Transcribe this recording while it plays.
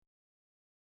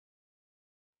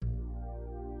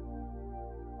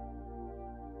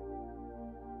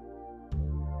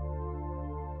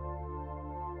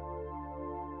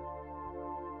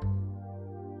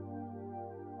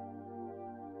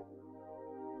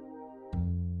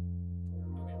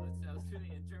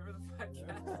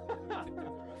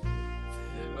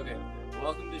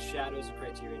Welcome to Shadows, a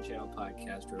Criterion Channel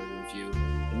podcast where we review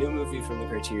a new movie from the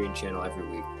Criterion Channel every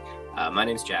week. My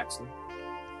name's Jackson.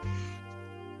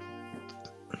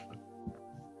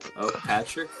 Oh,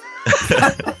 Patrick?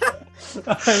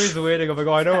 I was waiting. I'm like,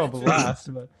 oh, I know I'm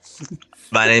last, but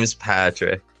My name's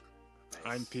Patrick.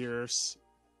 I'm Pierce.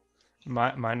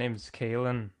 my name's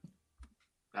Kalen.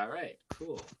 All right,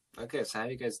 cool. Okay, so how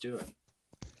you guys doing?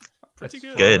 Pretty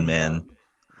good. Good, man.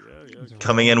 Yeah.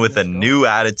 Coming in with a new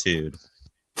attitude.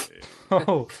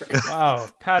 Oh, wow,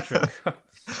 Patrick.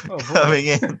 Oh,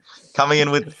 boy. Coming in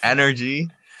with energy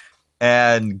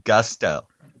and gusto.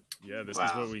 Yeah, this is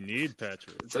Wow. what we need,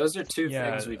 Patrick. Those are two Yeah.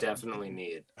 things we definitely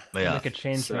need. Yeah. Like a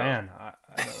changed So- man. I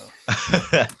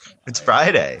don't know. It's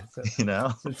Friday, It's, you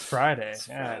know? it's Friday. It's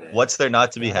Yeah. Friday. What's there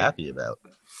not to be happy about?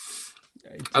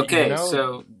 Okay, You know-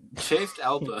 so chafed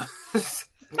elbow.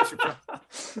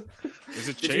 Is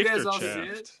it Did you chafed guys or all see chaft?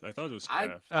 it? I thought it was I-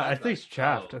 chaft. I think it's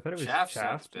chaft. I thought it was chaft. chaft.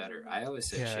 Sounds better. I always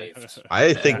say Yeah. chafed.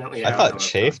 I think Definitely, I I don't know thought what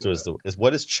chafed I'm was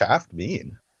what does chaft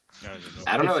mean?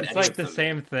 I don't know what It's any like of the them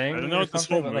same thing. I don't know or what this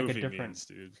whole something, but movie like a different. means,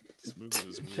 dude. This movie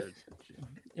is weird.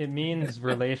 It means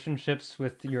relationships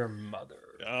with your mother.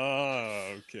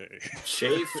 Oh, okay.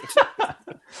 Chafed.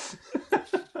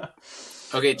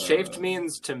 Okay, chafed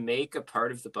means to make a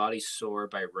part of the body sore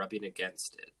by rubbing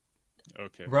against it.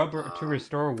 Okay. Rubber to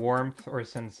restore warmth or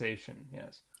sensation.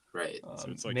 Yes. Right. So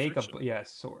it's like make friction.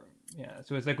 sore. Yeah.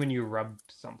 So it's like when you rub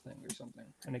something or something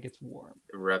and it gets warm.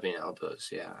 Rubbing elbows,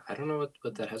 yeah. I don't know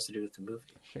what that has to do with the movie.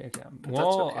 Shake them. But Well,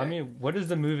 that's okay. I mean, what does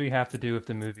the movie have to do with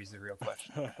the movie's the real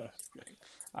question?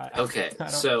 Okay, I don't-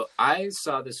 so I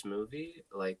saw this movie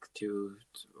like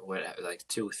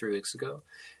 2-3 weeks ago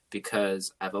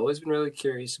because I've always been really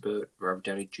curious about Robert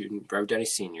Downey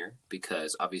Sr.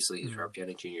 because obviously he's Robert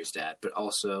Downey Jr.'s dad, but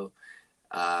also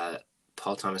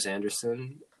Paul Thomas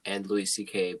Anderson and Louis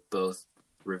C.K. both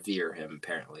revere him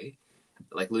apparently.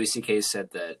 Like Louis C.K.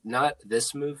 said that not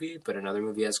this movie, but another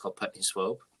movie he has called Putney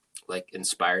Swope, like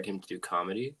inspired him to do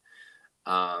comedy.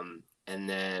 And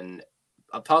then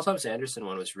Paul Thomas Anderson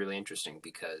one was really interesting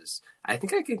because I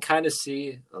think I can kind of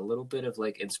see a little bit of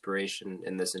like inspiration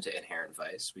in this into Inherent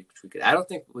Vice. We could. I don't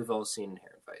think we've all seen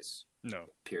Inherent Vice. No.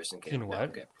 Pearson Kane. Seen what?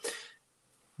 Okay.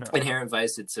 No. Inherent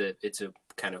Vice. It's a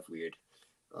kind of weird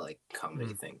like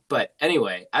comedy thing. But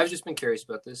anyway, I've just been curious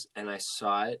about this, and I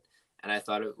saw it, and I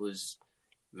thought it was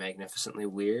magnificently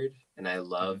weird, and I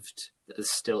loved the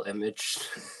still image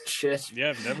shit. Yeah,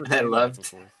 I've never I seen that loved-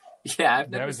 before. Yeah, I've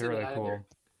never That was seen really it cool. either.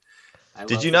 I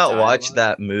Did love you the not watch dialogue.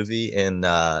 that movie in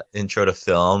Intro to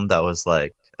Film that was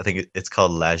like I think it's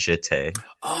called La Jetée?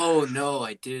 Oh no,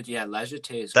 I did. Yeah, La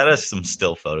Jetée is That great. has some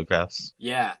still photographs.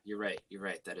 Yeah, you're right. You're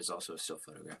right. That is also a still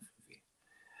photograph movie.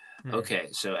 Hmm. Okay,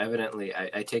 so evidently,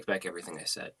 I take back everything I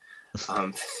said.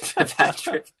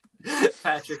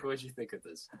 Patrick, what'd you think of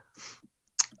this?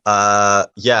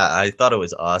 Yeah, I thought it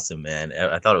was awesome, man.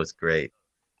 I thought it was great.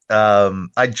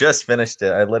 I just finished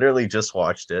it. I literally just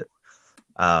watched it.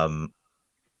 I'm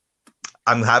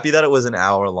happy that it was an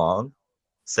hour long.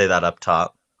 Say that up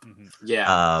top. Mhm.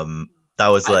 Yeah, That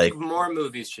was I like think more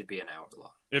movies should be an hour long.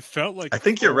 It felt like I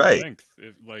think you're full right. length.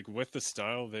 Like with the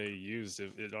style they used,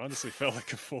 it honestly felt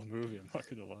like a full movie. I'm not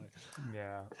gonna lie.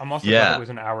 Yeah. I'm also Yeah. glad it was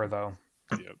an hour though.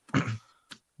 Yep.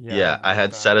 yeah, I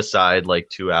had set aside like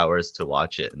 2 hours to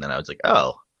watch it, and then I was like,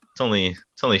 oh, it's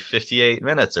only 58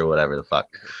 minutes or whatever the fuck.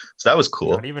 So that was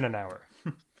cool. Not even an hour.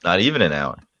 Not even an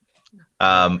hour.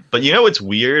 But you know what's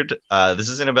weird? This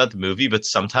isn't about the movie, but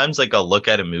sometimes like I'll look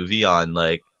at a movie on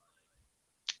like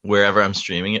wherever I'm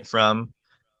streaming it from,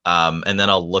 and then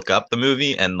I'll look up the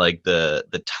movie and like the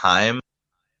time.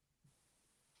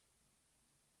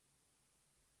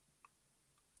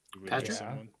 Did we Patrick? lose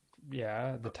someone?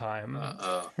 Yeah, the time.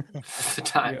 The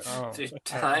time, Yeah, oh. Dude, I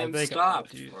time think-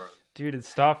 stopped. dude. for him. Dude, it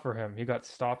stopped for him. He got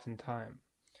stopped in time.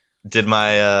 Did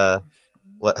my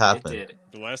what It happened? did.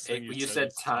 The last thing You said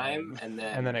was time, and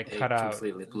then it cut out.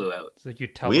 completely blew out. It's like you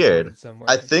teleported Weird. somewhere.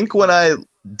 I think when I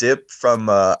dip from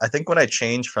I think when I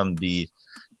change from the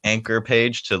anchor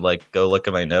page to like go look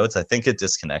at my notes, I think it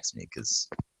disconnects me because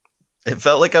it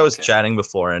felt like I was Okay. chatting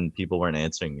before and people weren't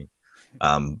answering me.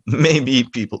 Maybe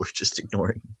people were just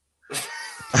ignoring me.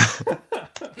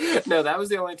 No, that was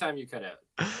the only time you cut out.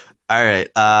 All right.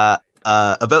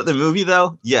 About the movie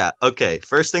though, yeah. Okay.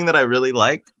 First thing that I really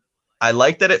liked, I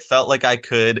liked that it felt like I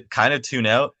could kind of tune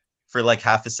out for like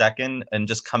half a second and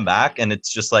just come back, and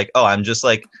it's just like, oh, I'm just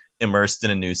like immersed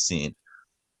in a new scene.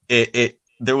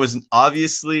 There was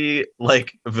obviously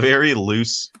like a very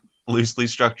loosely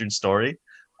structured story,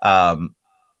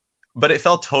 but it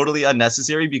felt totally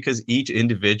unnecessary because each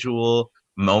individual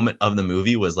moment of the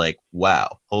movie was like,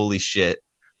 wow, holy shit.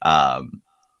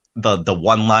 the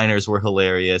one-liners were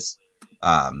hilarious.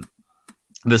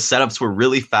 The setups were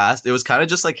really fast. It was kind of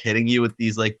just like hitting you with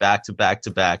these like back to back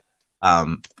to back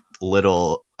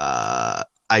little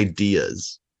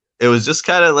ideas. It was just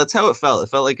kind of, that's how it felt.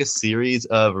 It felt like a series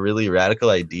of really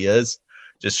radical ideas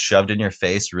just shoved in your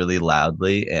face really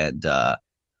loudly. And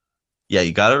yeah,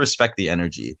 you got to respect the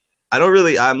energy.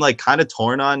 I'm like kind of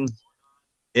torn on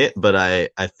it, but I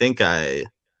think I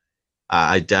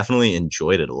definitely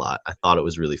enjoyed it a lot. I thought it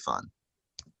was really fun.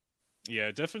 Yeah,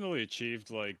 it definitely achieved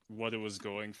like what it was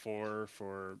going for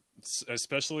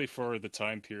especially for the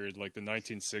time period, like the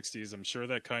 1960s. I'm sure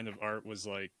that kind of art was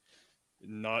like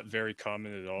not very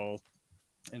common at all,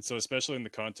 and so especially in the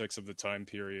context of the time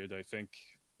period, I think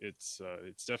it's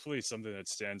definitely something that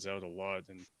stands out a lot.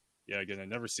 And yeah, again, I've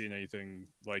never seen anything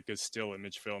like a still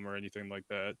image film or anything like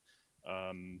that.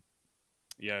 Um,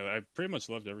 yeah, I pretty much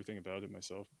loved everything about it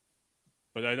myself.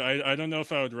 But I don't know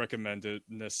if I would recommend it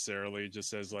necessarily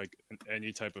just as like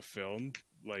any type of film.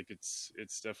 Like it's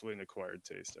definitely an acquired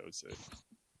taste, I would say.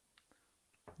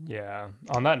 Yeah.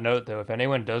 On that note, though, if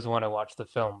anyone does want to watch the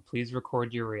film, please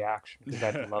record your reaction because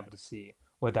I'd love to see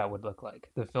what that would look like.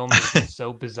 The film is just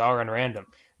so bizarre and random.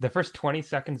 The first 20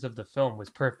 seconds of the film was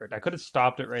perfect. I could have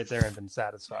stopped it right there and been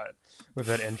satisfied with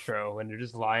that intro when you're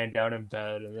just lying down in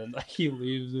bed and then like he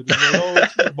leaves and he's like, oh,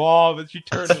 it's your mom, and she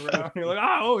turns around and you're like,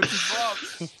 oh, it's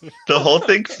your mom. The whole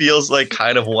thing feels like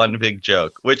kind of one big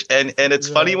joke, which and it's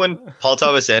funny when Paul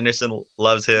Thomas Anderson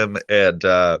loves him. And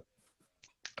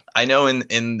I know in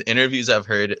interviews I've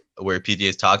heard where PTA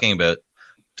is talking about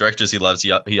directors he loves,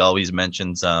 he always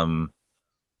mentions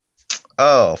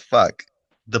oh fuck,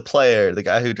 the player, the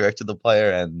guy who directed The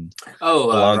Player and A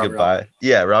Long Robert Goodbye. Altman.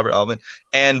 Yeah, Robert Altman.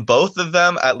 And both of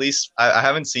them, at least I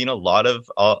haven't seen a lot of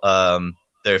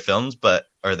their films,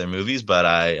 or their movies, but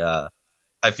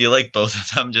I feel like both of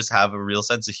them just have a real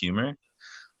sense of humor.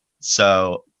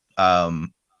 So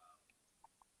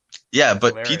yeah, That's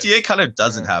but hilarious. PTA kind of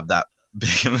doesn't Yeah. have that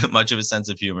big much of a sense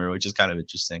of humor, which is kind of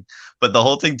interesting. But the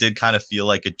whole thing did kind of feel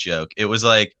like a joke. It was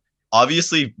like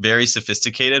obviously very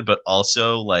sophisticated, but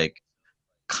also like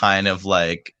kind of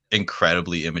like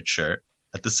incredibly immature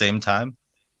at the same time.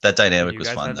 That Did dynamic you was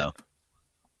guys fun have though.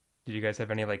 Did you guys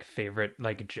have any like favorite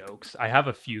like jokes? I have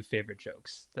a few favorite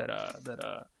jokes that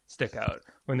stick out.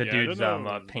 When the Yeah, I don't dude's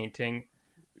know. painting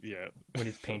Yeah. when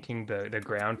he's painting the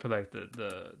ground for like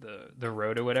the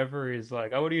road or whatever, he's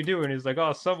like, "Oh, what are you doing?" He's like,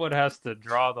 "Oh, someone has to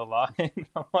draw the line."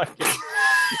 I'm like,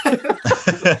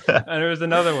 and there was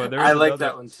another one. I like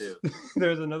that one too. There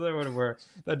was another one where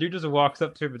that dude just walks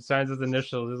up to him and signs his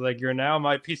initials. He's like, "You're now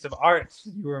my piece of art."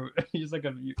 You were. He's like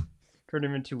you turned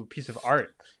him into a piece of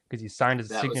art because he signed his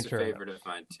That was a signature. favorite of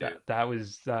mine too. That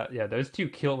was yeah. Those two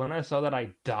killed. When I saw that, I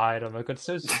died. I'm like, it's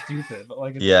so stupid, but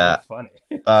like it's Yeah. so funny.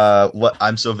 What,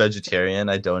 I'm so vegetarian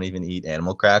I don't even eat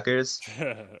animal crackers.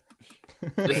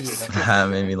 That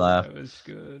made me laugh. That was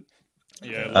good.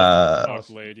 Yeah, I love Uh, the sock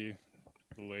lady.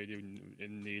 The lady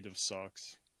in need of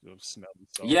socks. Of smelly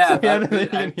socks. Yeah, Yeah, that, they I-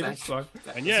 didn't even that- fuck.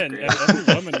 that And was yeah, a and great one.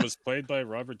 every woman was played by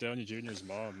Robert Downey Jr.'s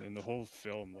mom in the whole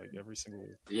film, like every single.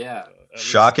 Yeah. At least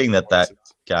Shocking that twice.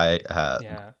 guy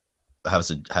Yeah.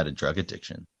 had a drug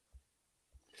addiction.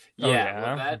 Oh, Yeah,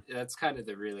 well, yeah? that's kind of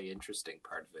the really interesting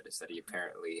part of it is that he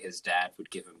apparently his dad would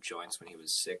give him joints when he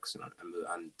was 6 and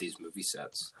on these movie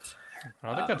sets. I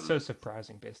don't think that's so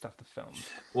surprising based off the film.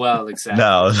 Well, exactly.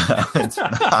 No, it's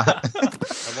not.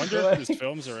 I wonder if his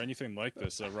films are anything like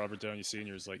this. Robert Downey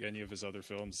Sr.'s like any of his other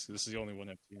films. This is the only one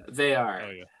I've seen. They are. Oh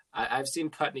yeah. I've seen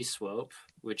Putney Swope,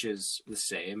 which is the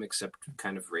same except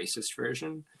kind of racist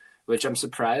version. Which I'm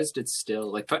surprised it's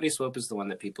still like Putney Swope is the one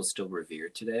that people still revere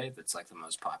today. That's like the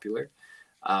most popular.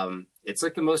 It's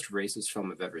like the most racist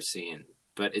film I've ever seen,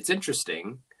 but it's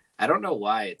interesting. I don't know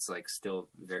why it's like still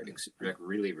very like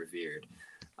really revered.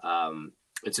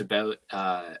 It's about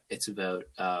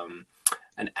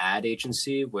an ad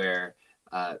agency where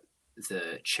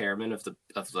the chairman of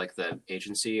the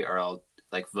agency are all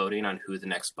like voting on who the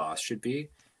next boss should be,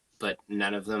 but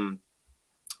none of them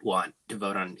want to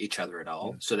vote on each other at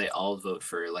all. So they all vote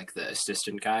for like the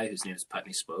assistant guy whose name is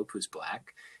Putney Swope, who's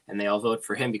black, and they all vote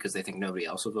for him because they think nobody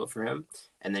else will vote for him.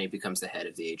 And then he becomes the head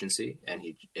of the agency, and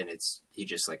he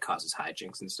just like causes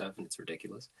hijinks and stuff, and it's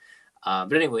ridiculous.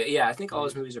 But anyway, yeah, I think all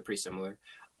his movies are pretty similar.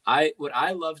 What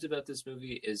I loved about this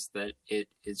movie is that it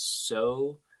is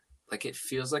so like it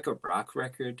feels like a rock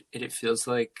record, and it feels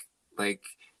like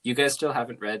you guys still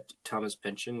haven't read Thomas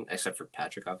Pynchon, except for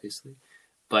Patrick, obviously,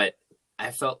 but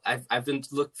I've been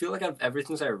feel like ever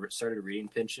since I started reading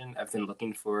Pynchon, I've been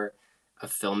looking for a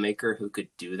filmmaker who could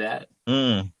do that.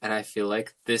 Mm. And I feel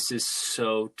like this is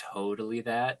so totally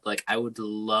that. Like, I would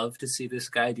love to see this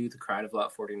guy do The Crown of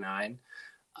Lot 49.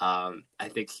 I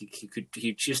think he could.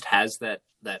 He just has that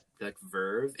like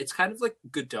verve. It's kind of like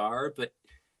Godard, but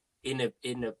in a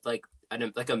like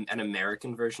an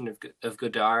American version of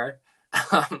Godard.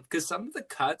 Because some of the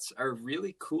cuts are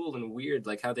really cool and weird,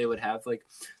 like how they would have like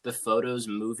the photos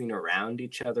moving around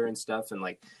each other and stuff, and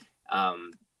like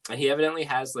and he evidently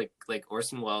has like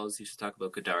Orson Welles used to talk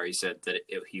about Godard. He said that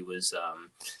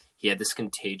he had this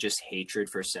contagious hatred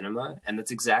for cinema, and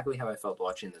that's exactly how I felt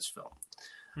watching this film.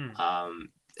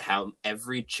 How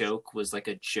every joke was like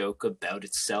a joke about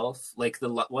itself. Like the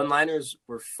one-liners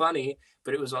were funny,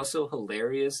 but it was also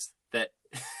hilarious that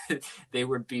they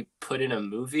would be put in a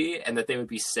movie and that they would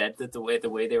be said that the way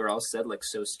they were all said, like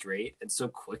so straight and so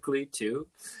quickly too.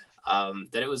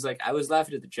 That it was like I was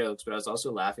laughing at the jokes, but I was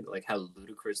also laughing at like how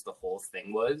ludicrous the whole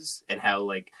thing was and how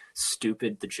like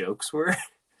stupid the jokes were.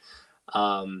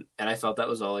 And I felt that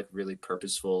was all like really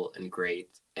purposeful and great.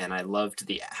 And I loved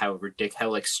how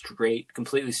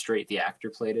completely straight the actor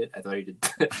played it. I thought he did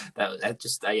I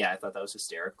thought that was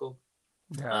hysterical.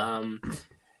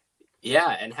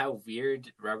 Yeah. And how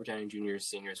weird Robert Downey Jr.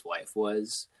 Sr.'s wife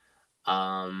was.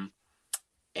 I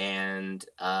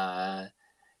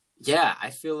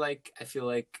feel like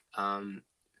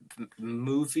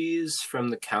movies from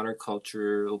the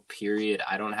countercultural period,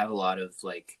 I don't have a lot of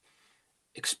like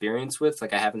experience with.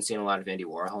 Like, I haven't seen a lot of Andy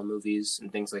Warhol movies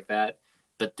and things like that,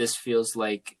 but this feels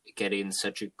like getting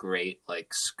such a great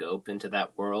like scope into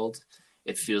that world.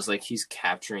 It feels like he's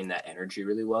capturing that energy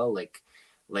really well.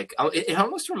 It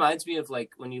almost reminds me of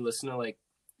like when you listen to like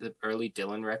the early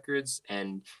Dylan records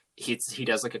and he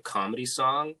does like a comedy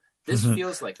song. This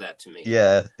feels like that to me.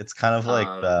 Yeah, it's kind of like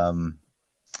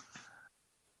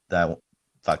that.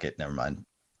 Fuck it, never mind.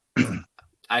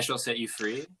 I Shall Set You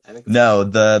Free. I think no,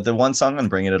 the one song on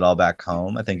Bringing It All Back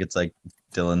Home. I think it's like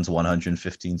Dylan's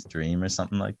 115th Dream or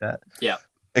something like that. Yeah,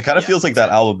 it kind of feels like that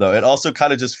album though. It also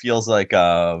kind of just feels like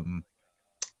the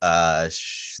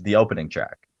opening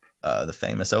track, the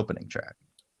famous opening track.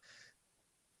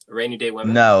 Rainy Day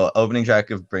Women. No, opening track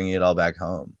of Bringing It All Back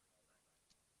Home.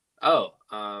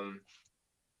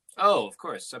 Of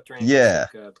course, Subterranean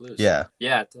Blues. Yeah,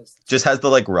 it does. Just has the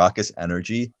like raucous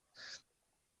energy,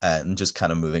 and just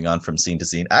kind of moving on from scene to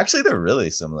scene. Actually, they're really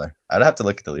similar. I'd have to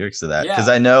look at the lyrics to that because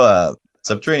I know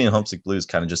Subterranean Homesick Blues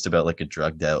kind of just about like a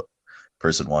drugged out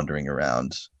person wandering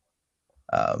around.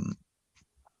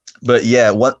 But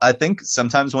yeah, what I think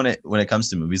sometimes when it comes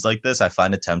to movies like this, I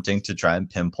find it tempting to try and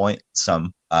pinpoint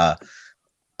some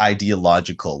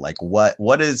ideological, like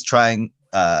what is trying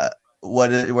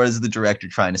what is the director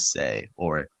trying to say,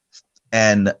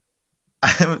 and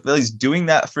I was doing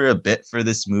that for a bit for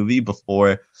this movie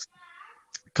before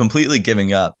completely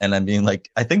giving up, and I'm being like,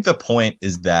 I think the point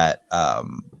is that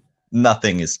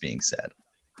nothing is being said.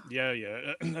 Yeah,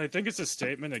 I think it's a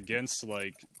statement against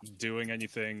like doing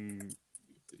anything,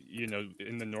 you know,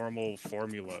 in the normal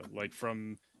formula, like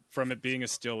from it being a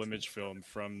still image film,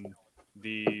 from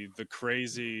the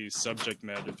crazy subject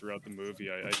matter throughout the movie.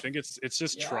 I think it's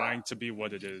just trying to be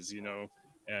what it is, you know,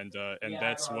 and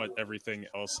that's what everything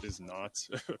else is not.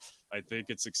 I think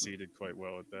it succeeded quite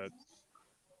well at that.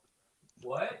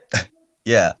 What?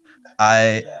 Yeah,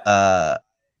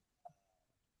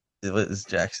 it was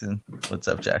Jackson. What's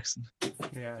up, Jackson?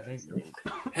 Yeah, I think.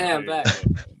 Hey, I'm back.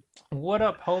 What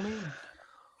up, homie?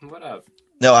 What up?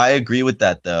 No, I agree with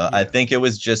that though. Yeah. I think it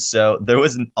was just so there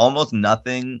was almost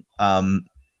nothing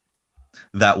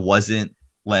that wasn't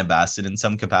lambasted in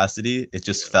some capacity. It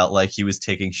just felt like he was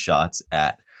taking shots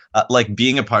at like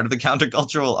being a part of the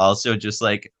countercultural, also just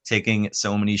like taking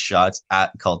so many shots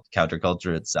at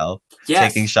counterculture itself.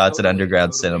 Yes, taking shots at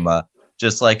underground cinema.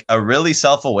 Just like a really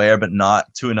self-aware, but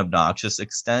not to an obnoxious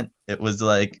extent. It was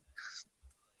like,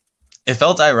 it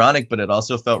felt ironic, but it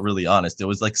also felt really honest. It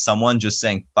was like someone just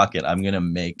saying, fuck it, I'm going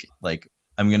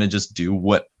to just do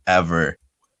whatever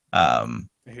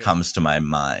comes to my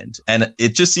mind. And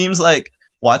it just seems like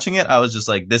watching it, I was just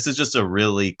like, this is just a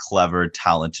really clever,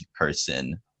 talented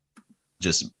person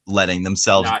just letting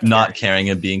themselves, not caring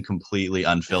and being completely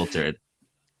unfiltered.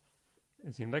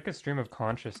 It seemed like a stream of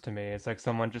conscious to me. It's like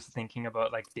someone just thinking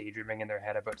about, like, daydreaming in their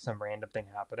head about some random thing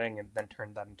happening and then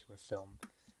turned that into a film.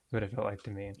 That's what it felt like to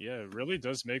me. Yeah, it really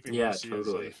does make me want to see his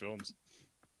other films.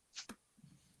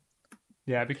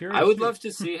 Yeah, I'd be curious. I would love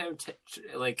to see him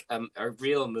like a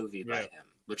real movie by him,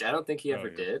 which I don't think he ever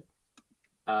did.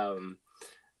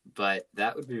 But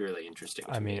that would be really interesting.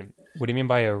 I mean, what do you mean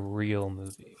by a real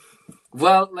movie?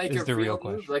 Well, like is a the real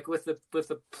movie, question. like with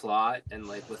a plot and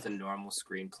like with a normal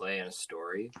screenplay and a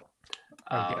story.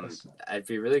 I guess. I'd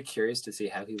be really curious to see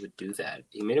how he would do that.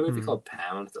 He made a movie Hmm. called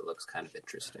Pound that looks kind of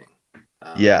interesting.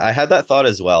 Yeah, I had that thought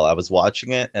as well. I was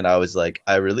watching it and I was like,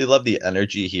 I really love the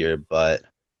energy here, but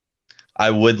I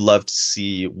would love to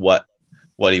see what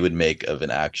he would make of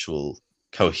an actual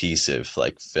cohesive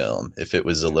like film if it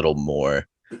was a little more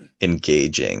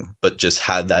engaging, but just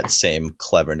had that same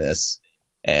cleverness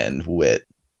and wit.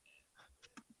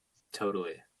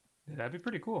 Totally. That'd be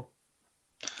pretty cool.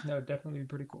 That would definitely be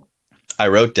pretty cool. I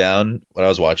wrote down when I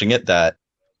was watching it that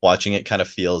watching it kind of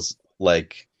feels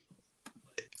like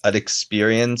an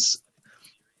experience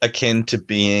akin to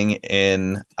being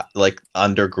in like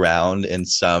underground in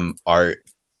some art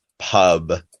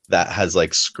pub that has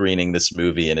like screening this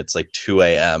movie and it's like 2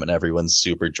 a.m. and everyone's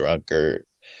super drunk or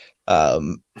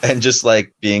and just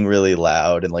like being really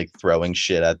loud and like throwing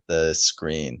shit at the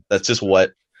screen. That's just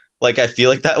what like I feel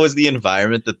like that was the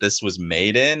environment that this was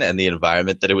made in and the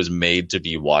environment that it was made to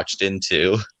be watched in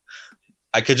too.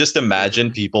 I could just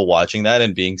imagine people watching that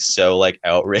and being so like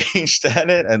outraged at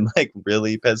it and like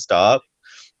really pissed off.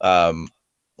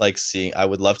 Like seeing I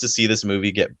would love to see this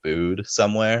movie get booed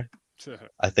somewhere.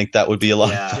 I think that would be a lot.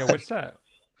 Yeah. Yeah, what's that?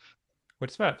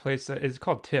 What's that place that is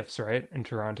called TIFFs, right? In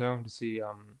Toronto to see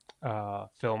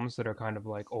films that are kind of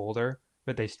like older,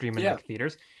 but they stream in Yeah. like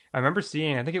theaters. I remember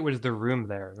seeing, I think it was The Room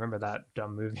there. Remember that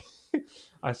dumb movie?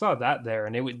 I saw that there,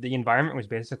 and the environment was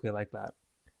basically like that.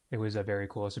 It was very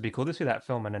cool. So it'd be cool to see that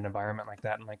film in an environment like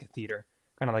that in like a theater,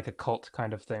 kind of like a cult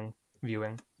kind of thing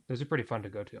viewing. Those are pretty fun to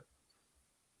go to.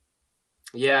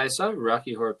 Yeah, I saw a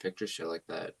Rocky Horror Picture Show like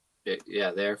that.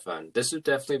 Yeah, they're fun. This would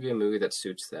definitely be a movie that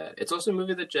suits that. It's also a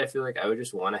movie that I feel like I would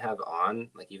just want to have on,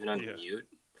 like even on mute,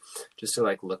 just to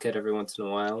like look at every once in a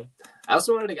while. I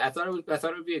also wanted to. I thought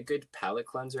it would be a good palate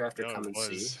cleanser after Come and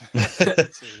See.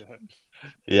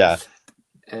 Yeah.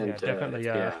 And yeah, definitely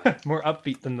more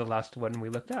upbeat than the last one we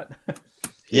looked at.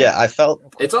 Yeah, I felt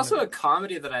it's also a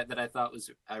comedy that I thought was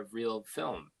a real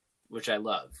film, which I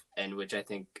love and which I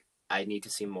think I need to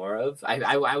see more of.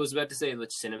 I was about to say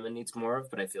which cinema needs more of,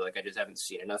 but I feel like I just haven't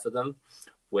seen enough of them.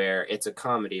 Where it's a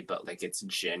comedy, but like it's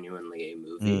genuinely a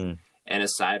movie. And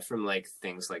aside from like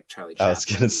things like Charlie Chaplin, I was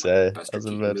gonna say, like Buster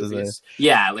Keaton movies,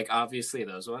 yeah, like obviously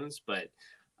those ones, but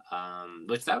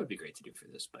which that would be great to do for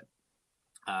this. But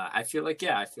I feel like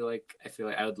I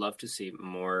would love to see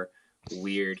more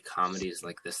weird comedies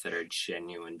like this that are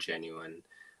genuine.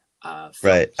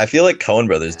 Right. I feel like Coen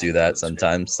Brothers do that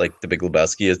sometimes. Like The Big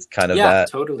Lebowski is kind of that.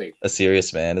 Totally. A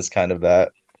Serious Man is kind of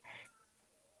that.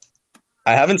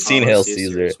 I haven't seen Hail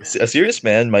Caesar. A Serious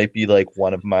Man might be like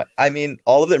one of my. I mean,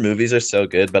 all of their movies are so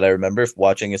good, but I remember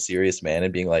watching A Serious Man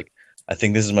and being like, I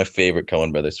think this is my favorite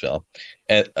Coen Brothers film,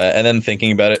 and then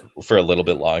thinking about it for a little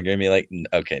bit longer and be like,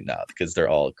 okay, no, because they're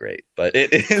all great, but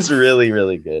it is really,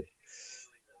 really good.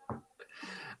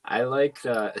 I liked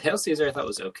Hail Caesar. I thought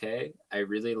was okay. I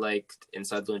really liked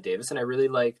Inside Llewyn Davis, and I really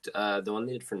liked the one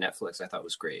they did for Netflix. I thought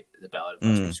was great. The Ballad of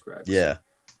Buster Scruggs. Yeah,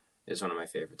 is one of my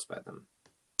favorites by them.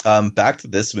 Back to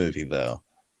this movie though.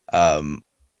 I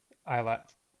like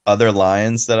other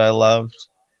lines that I loved.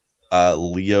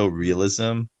 Leo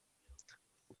Realism.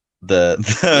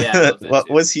 What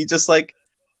was he just like?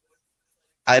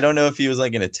 I don't know if he was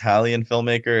like an Italian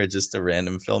filmmaker or just a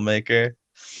random filmmaker.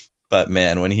 But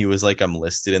man, when he was like, I'm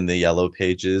listed in the yellow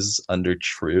pages under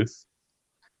truth,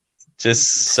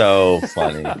 just so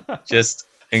funny, just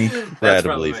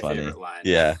incredibly funny.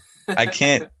 Yeah, I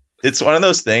can't. It's one of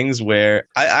those things where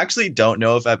I actually don't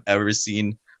know if I've ever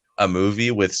seen a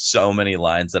movie with so many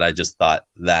lines that I just thought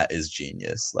that is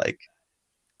genius. Like,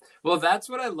 well, that's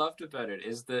what I loved about it.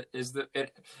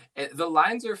 The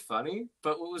lines are funny,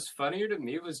 but what was funnier to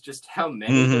me was just how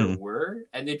many there were,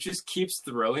 and it just keeps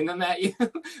throwing them at you.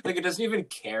 Like it doesn't even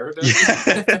care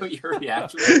about your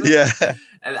reaction. Yeah,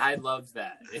 and I love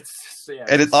that.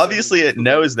 And it's obviously it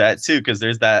knows that too because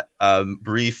there's that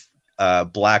brief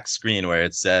black screen where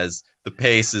it says the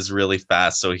pace is really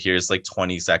fast, so here's like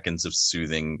 20 seconds of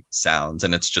soothing sounds,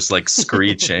 and it's just like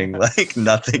screeching, like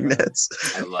nothingness,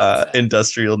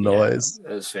 industrial noise. It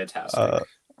was fantastic.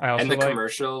 And the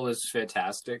commercial was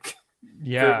fantastic.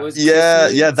 Yeah,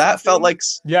 that felt like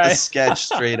a sketch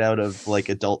straight out of like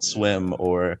Adult Swim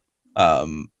or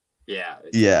ahead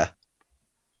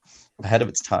of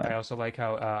its time. I also like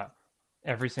how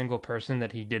every single person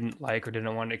that he didn't like or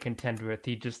didn't want to contend with,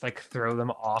 he just like throw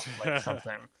them off like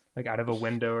something. Like out of a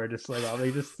window or just like,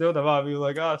 they just throw them off. You're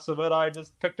like, so but I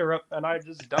just picked her up and I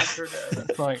just dumped her there.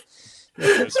 It's like,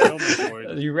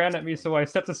 you ran at me, so I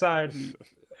stepped aside.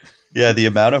 Yeah, the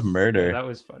amount of murder. Yeah, that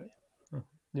was funny.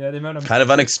 Yeah, the amount of kind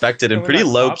of unexpected and pretty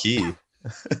low key.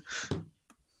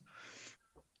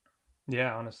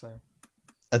 Yeah, honestly.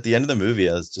 at the end of the movie,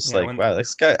 I was just Yeah, like, wow,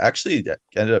 this guy actually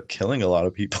ended up killing a lot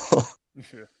of people.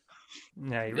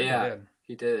 Yeah, he really Yeah, did.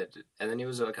 he did. And then he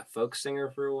was like a folk singer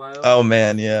for a while. Oh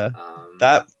man, yeah. Um,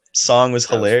 That song was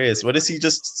that was hilarious. really What does he funny.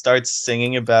 just start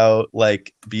singing about,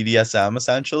 like BDSM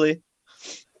essentially?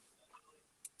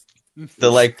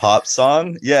 The like pop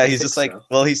song? Yeah, I he's think just like, so.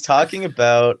 well, he's talking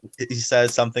about, he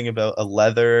says something about a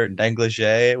leather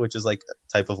negligee, which is like a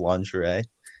type of lingerie.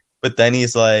 But then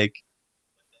he's like,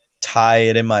 tie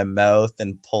it in my mouth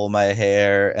and pull my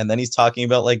hair. And then he's talking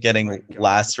about like My getting God.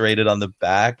 lacerated on the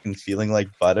back and feeling like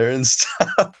butter and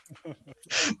stuff.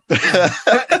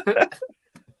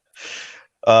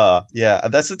 Yeah,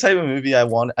 that's the type of movie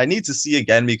I need to see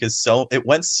again because it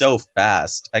went so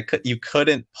fast. You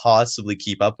couldn't possibly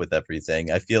keep up with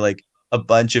everything. I feel like a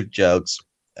bunch of jokes,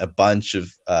 a bunch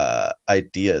of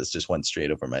ideas just went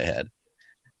straight over my head.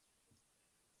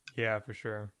 Yeah, for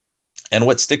sure. And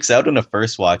what sticks out in a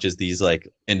first watch is these like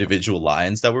individual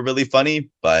lines that were really funny,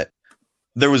 but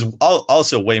there was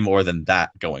also way more than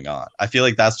that going on. I feel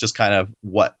like that's just kind of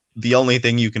what the only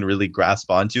thing you can really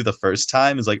grasp onto the first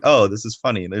time is like, oh, this is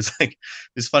funny. There's like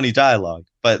this funny dialogue,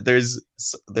 but there's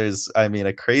I mean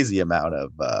a crazy amount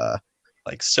of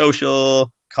like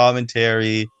social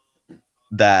commentary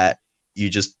that you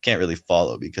just can't really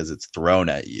follow because it's thrown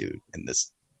at you in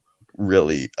this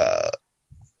really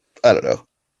I don't know,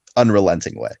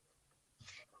 unrelenting way.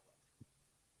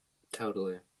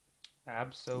 Totally.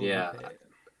 Absolutely. Yeah.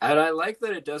 And I like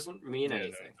that it doesn't mean Yeah,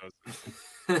 anything. no,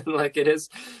 it Like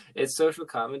it's social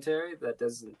commentary that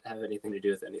doesn't have anything to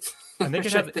do with anything. I think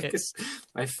which it I had think is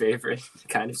my favorite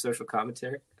kind of social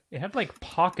commentary. it had like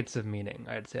pockets of meaning,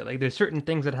 I'd say. Like there's certain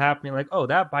things that happen, you're like, oh,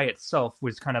 that by itself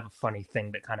was kind of a funny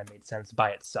thing that kind of made sense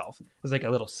by itself. It was like a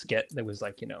little skit that was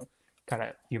like, kind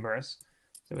of humorous.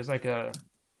 So it was like a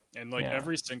And like Yeah.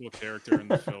 every single character in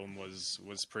the film was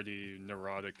pretty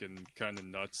neurotic and kind of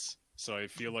nuts. So I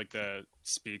feel like that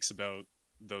speaks about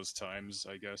those times,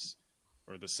 I guess,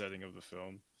 or the setting of the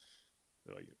film.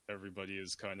 Like everybody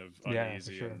is kind of Yeah, for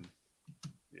uneasy sure. and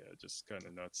yeah, just kind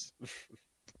of nuts.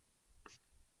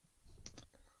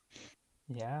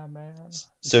 yeah, man.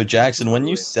 So Jackson, when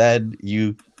you Totally. said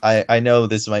I know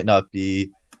this might not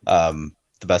be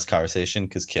the best conversation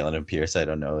because Caitlin and Pierce, I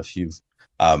don't know if you've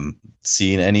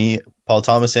seen any Paul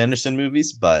Thomas Anderson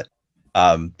movies, but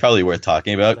probably worth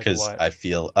talking about Like because what? I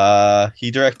feel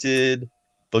he directed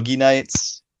Boogie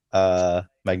Nights,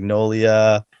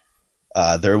 Magnolia,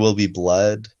 There Will Be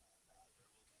Blood,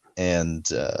 and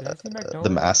Did I see The Magnolia?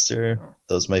 Master. Oh.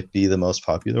 Those might be the most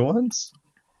popular ones.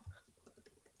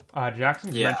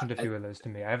 Jackson's Yeah, mentioned a few of those to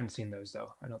me. I haven't seen those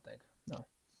though. I don't think. No.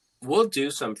 We'll do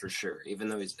some for sure, even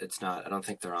though it's not. I don't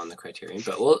think they're on the criterion,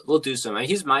 but we'll do some.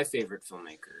 He's my favorite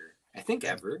filmmaker, I think,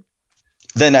 ever.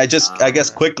 Then I guess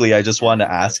Um, quickly, I just And want I to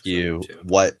think that's ask you too.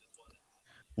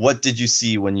 what did you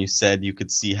see when you said you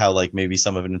could see how like maybe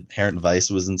some of Inherent Vice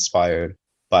was inspired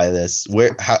by this?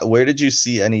 Where did you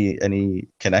see any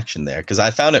connection there? Because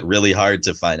I found it really hard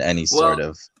to find any sort Well,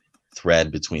 of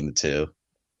thread between the two.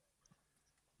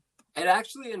 it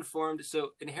actually informed.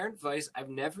 So Inherent Vice, I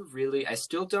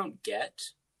still don't get.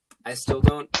 I still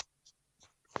don't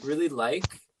really like,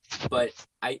 but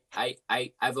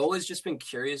I've always just been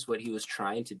curious what he was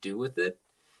trying to do with it.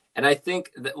 And I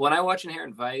think that when I watch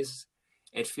Inherent Vice,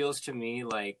 it feels to me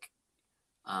like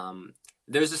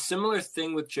there's a similar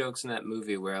thing with jokes in that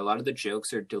movie where a lot of the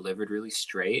jokes are delivered really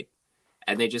straight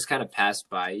and they just kind of pass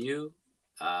by you.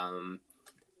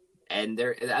 And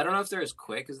I don't know if they're as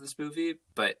quick as this movie,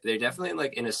 but they're definitely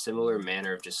like in a similar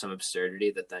manner of just some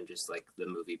absurdity that then just like the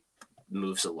movie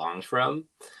moves along from.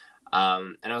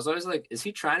 And I was always like, is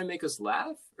he trying to make us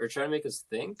laugh or trying to make us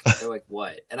think or like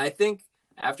what? And I think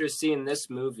after seeing this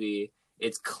movie,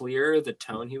 it's clear the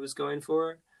tone he was going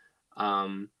for.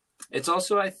 It's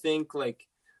also, I think, like,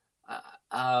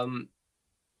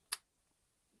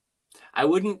 I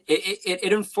wouldn't.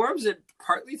 It informs it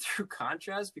partly through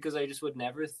contrast because I just would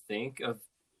never think of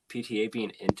PTA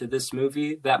being into this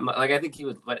movie that much. Like I think he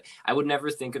would, but I would never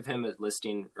think of him as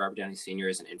listing Robert Downey Sr.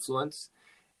 as an influence.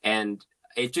 And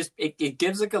it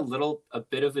gives like a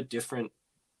bit of a different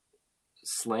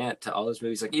slant to all his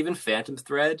movies. Like even Phantom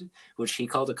Thread, which he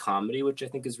called a comedy, which I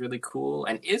think is really cool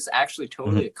and is actually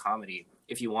totally a comedy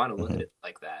if you want to look at it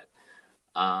like that.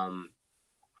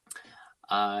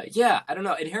 Yeah, I don't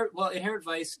know. Inherent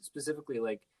Vice specifically,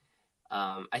 like,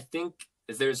 I think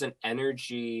there's an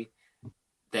energy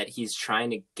that he's trying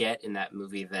to get in that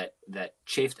movie that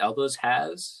Chafed Elbows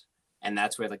has, and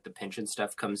that's where like the pension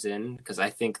stuff comes in. Because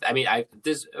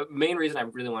this main reason I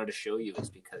really wanted to show you is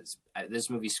because this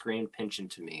movie screamed pension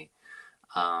to me,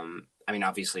 I mean,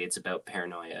 obviously, it's about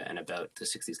paranoia and about the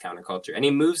 '60s counterculture, and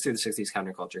he moves through the '60s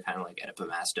counterculture kind of like Oedipus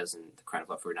Mass does in The Crown of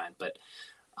Love 49. But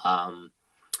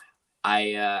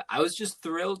I was just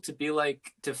thrilled to be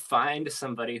like to find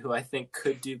somebody who I think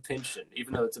could do Pynchon,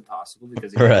 even though it's impossible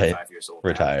because he's Right. 5 years old.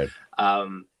 Retired.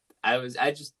 Been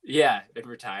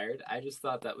retired. I just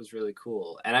thought that was really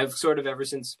cool, and I've sort of ever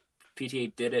since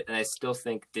PTA did it, and I still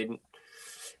think did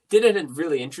it in a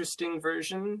really interesting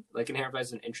version. Like Inherent Vice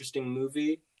is an interesting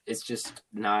movie. It's just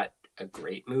not a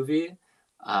great movie.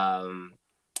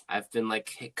 I've been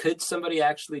like, hey, could somebody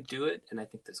actually do it? And I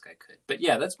think this guy could. But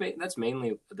yeah, that's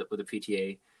mainly the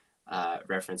PTA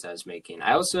reference I was making.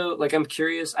 I also like, I'm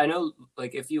curious. I know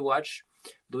like if you watch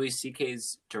Louis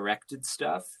C.K.'s directed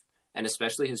stuff, and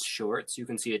especially his shorts, you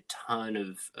can see a ton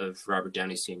of Robert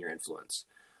Downey Sr. influence,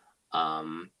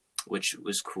 which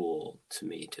was cool to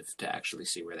me to actually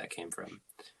see where that came from.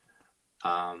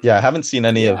 Yeah, I haven't seen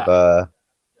any of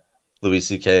Louis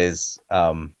C.K.'s.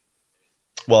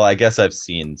 Well, I guess I've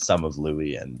seen some of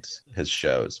Louis and his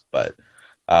shows, but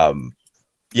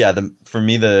yeah,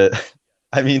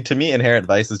 I mean, to me, Inherent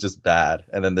Vice is just bad,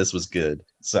 and then this was good.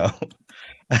 So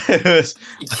it was.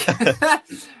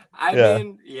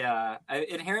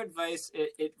 Inherent Vice.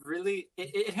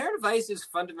 Inherent Vice is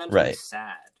fundamentally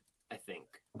sad. I think.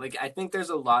 Like, I think there's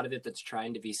a lot of it that's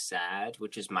trying to be sad,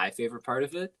 which is my favorite part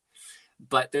of it.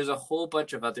 But there's a whole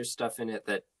bunch of other stuff in it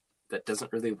that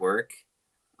doesn't really work.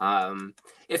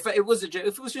 If it was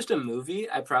just a movie,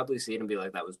 I'd probably see it and be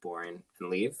like, that was boring and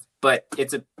leave. But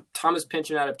it's a Thomas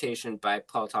Pynchon adaptation by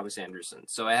Paul Thomas Anderson,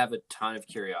 so I have a ton of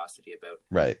curiosity about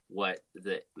what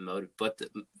the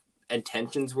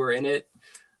intentions were in it.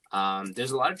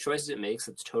 There's a lot of choices it makes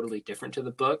that's totally different to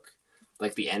the book,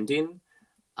 like the ending.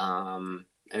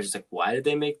 I was just like, why did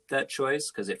they make that choice?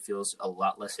 Because it feels a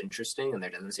lot less interesting, and there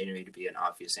doesn't seem to be an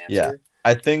obvious answer. Yeah,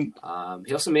 I think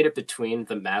he also made it between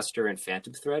The Master and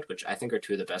Phantom Thread, which I think are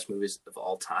two of the best movies of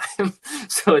all time.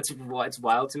 So it's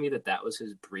wild to me that was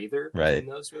his breather in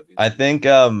those movies. I think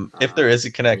if there is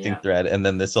a connecting thread, and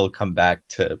then this will come back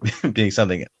to being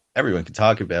something everyone can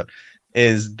talk about,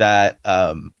 is that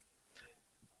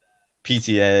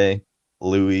PTA,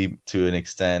 Louis to an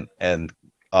extent, and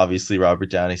obviously Robert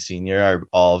Downey Sr. are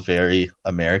all very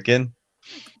American.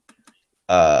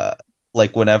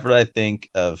 Like whenever I think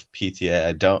of PTA,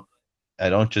 I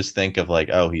don't just think of like,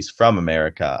 oh, he's from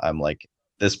America. I'm like,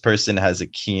 this person has a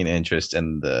keen interest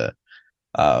in the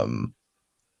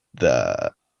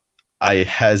I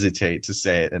hesitate to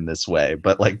say it in this way,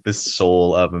 but like the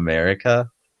soul of America,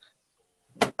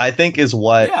 I think is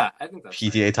what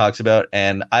PTA talks about.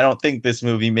 And I don't think this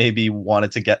movie maybe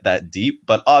wanted to get that deep,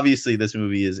 but obviously this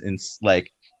movie is in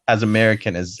like as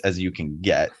American as you can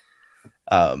get.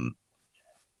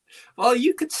 Well,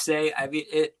 you could say, I mean,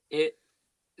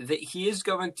 that he is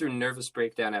going through nervous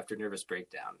breakdown after nervous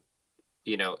breakdown.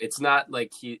 You know, it's not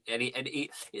like he's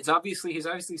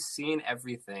obviously seen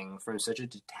everything from such a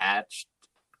detached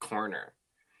corner.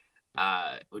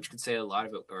 Which could say a lot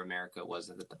about where America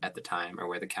was at the time, or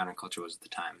where the counterculture was at the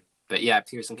time. But yeah,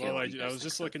 Pearson. Well, I was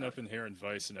just looking up Inherent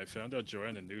Vice, and I found out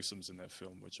Joanna Newsom's in that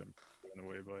film, which I'm blown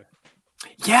away by.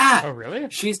 Yeah. Oh, really?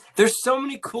 There's so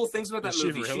many cool things about that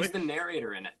movie. Really? She's the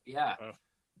narrator in it. Yeah. Oh.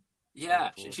 Yeah,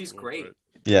 she's great.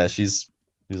 Yeah, she's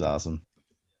awesome.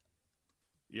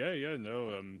 Yeah,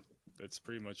 no, that's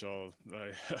pretty much all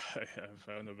I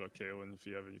found about Kaylin. If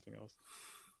you have anything else.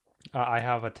 I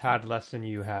have a tad less than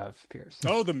you have, Pierce.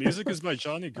 Oh, the music is by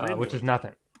Johnny Greenwood. Which is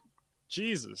nothing.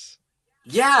 Jesus.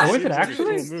 Yeah. Oh, is it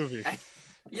actually? Cool movie.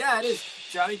 Yeah, it is.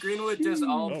 Johnny Greenwood does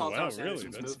all Paul Thomas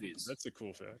Anderson's movies. That's a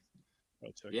cool fact.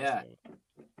 Yeah.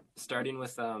 Starting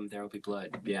with There Will Be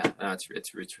Blood. Yeah, no, it's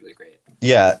really great.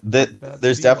 Yeah,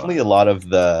 there's definitely a lot of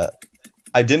the.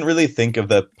 I didn't really think of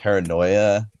the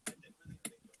paranoia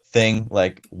thing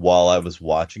like while I was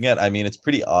watching it. I mean, it's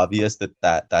pretty obvious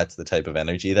that's the type of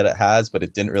energy that it has, but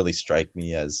it didn't really strike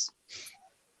me as.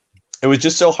 It was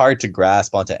just so hard to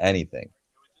grasp onto anything.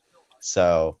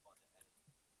 So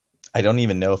I don't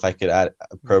even know if I could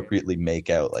appropriately make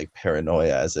out like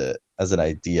paranoia as an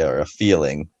idea or a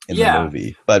feeling in the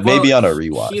movie, but maybe on a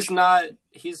rewatch.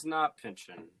 He's not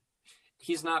Pynchon.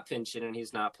 He's not Pynchon, and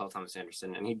he's not Paul Thomas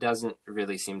Anderson, and he doesn't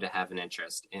really seem to have an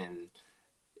interest in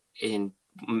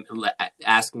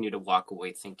asking you to walk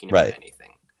away thinking about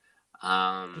anything.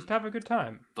 Just have a good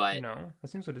time. But you know, that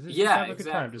seems what it is. Yeah, just have a exactly.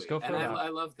 good time. Just go for it. I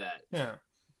love that. Yeah.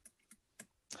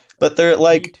 But they're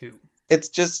like. Me too.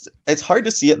 It's hard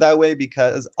to see it that way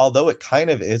because although it kind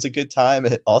of is a good time,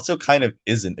 it also kind of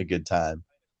isn't a good time.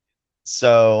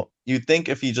 So you'd think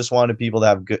if he just wanted people to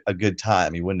have a good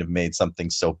time, he wouldn't have made something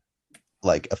so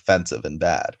like offensive and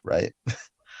bad, right?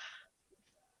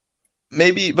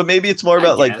 maybe it's more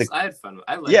about like the I had fun.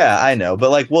 I like. yeah, I know,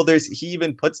 but like, well, he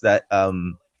even puts that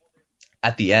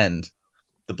at the end,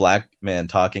 the black man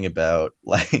talking about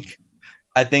like,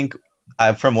 I think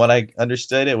from what I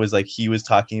understood, it was like he was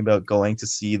talking about going to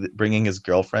see bringing his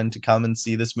girlfriend to come and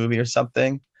see this movie or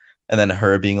something, and then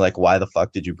her being like, "Why the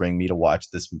fuck did you bring me to watch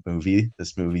this movie?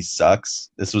 This movie sucks.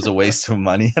 This was a waste of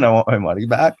money, and I want my money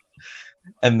back."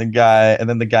 And then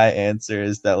the guy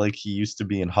answers that like he used to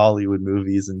be in Hollywood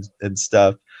movies and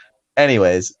stuff.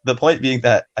 Anyways, the point being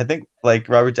that I think like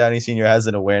Robert Downey Sr. has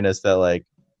an awareness that like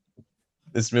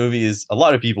this movie is a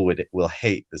lot of people will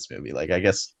hate this movie. Like I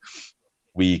guess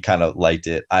we kind of liked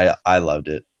it. I loved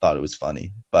it, thought it was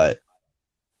funny. But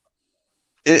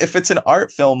if it's an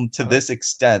art film to this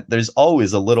extent, there's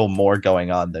always a little more going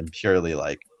on than purely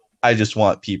like I just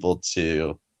want people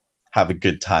to have a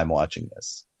good time watching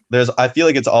this. I feel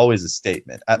like it's always a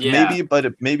statement.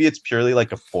 Maybe it's purely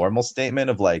like a formal statement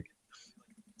of like,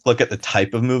 look at the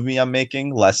type of movie I'm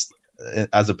making, less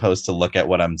as opposed to look at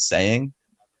what I'm saying.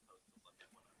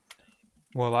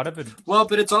 Well, a lot of it. Well,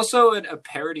 but it's also a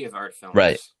parody of art films,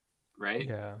 right?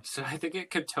 Yeah. So I think it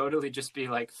could totally just be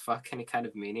like fuck any kind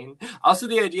of meaning. Also,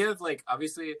 the idea of like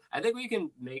obviously, I think we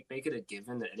can make it a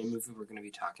given that any movie we're going to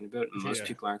be talking about, most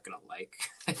people aren't going to like.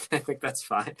 I think that's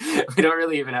fine. We don't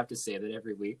really even have to say that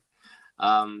every week.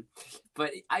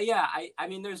 But I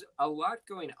mean, there's a lot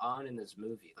going on in this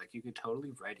movie. Like you could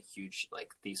totally write a huge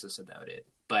like thesis about it,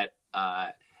 but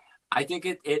I think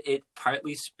it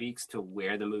partly speaks to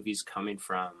where the movie's coming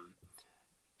from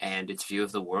and its view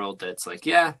of the world. That's like,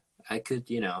 yeah, I could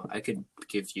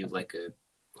give you like a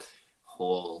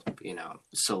whole,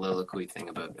 soliloquy thing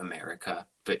about America,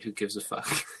 but who gives a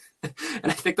fuck? And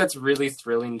I think that's really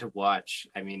thrilling to watch.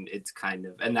 I mean, it's kind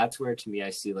of, and that's where to me I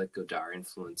see like Godard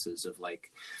influences of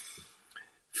like,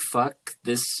 fuck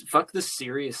the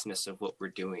seriousness of what we're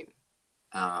doing.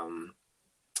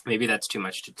 Maybe that's too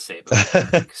much to say about him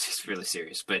because he's really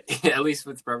serious, but at least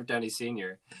with Robert Downey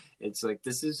Sr., it's like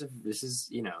this is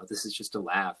just a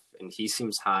laugh, and he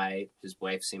seems high, his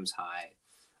wife seems high.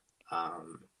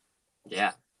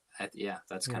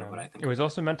 That's kind of what I think. It was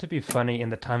also meant to be funny in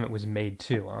the time it was made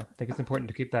too. Huh? I think it's important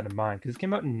to keep that in mind because it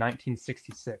came out in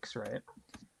 1966, right?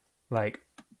 Like,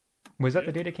 was that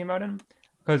the date it came out in?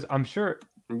 Because I'm sure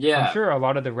a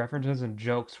lot of the references and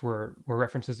jokes were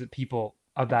references that people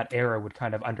of that era would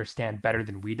kind of understand better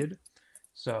than we did.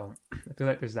 So I feel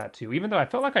like there's that too. Even though I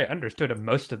felt like I understood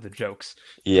most of the jokes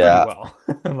pretty well.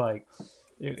 Like,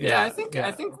 I think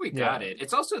we got it.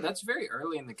 It's also that's very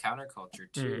early in the counterculture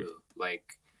too. Like,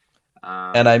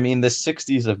 and I mean the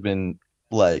 '60s have been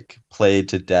like played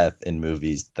to death in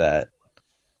movies that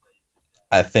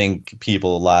I think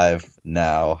people alive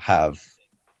now have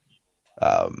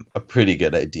a pretty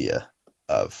good idea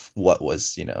of what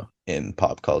was, in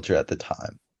pop culture at the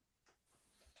time.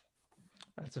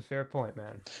 That's a fair point,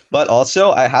 man. But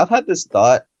also, I have had this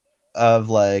thought of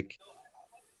like,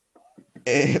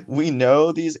 we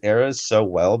know these eras so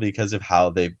well because of how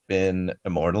they've been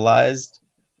immortalized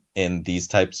in these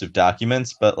types of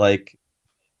documents, but like,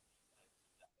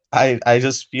 I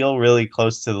just feel really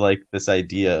close to like this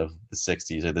idea of the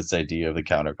 '60s or this idea of the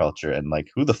counterculture, and like,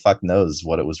 who the fuck knows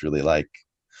what it was really like.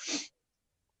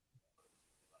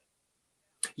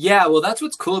 Yeah, well, that's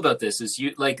what's cool about this is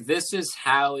this is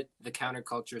how the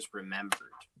counterculture is remembered,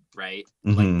 right?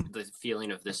 Mm-hmm. Like the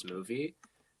feeling of this movie.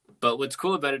 But what's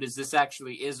cool about it is this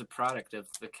actually is a product of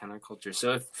the counterculture.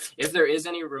 So if there is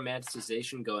any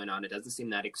romanticization going on, it doesn't seem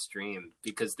that extreme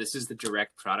because this is the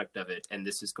direct product of it, and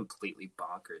this is completely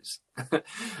bonkers.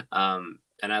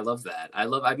 And I love that.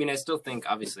 I mean, I still think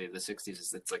obviously the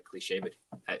 '60s it's like cliche, but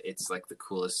it's like the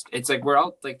coolest. It's like we're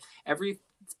all like every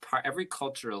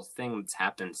cultural thing that's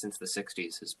happened since the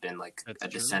 '60s has been like a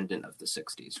descendant of the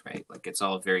 '60s, right? Like it's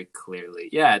all very clearly,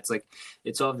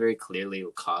 it's all very clearly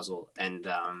causal. And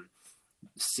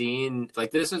seeing like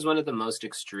this is one of the most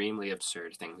extremely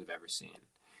absurd things we've ever seen,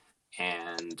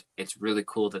 and it's really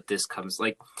cool that this comes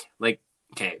like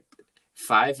okay,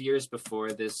 5 years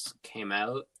before this came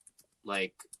out,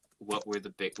 like what were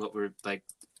the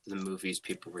movies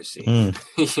people were seeing?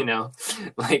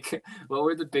 Like what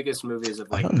were the biggest movies of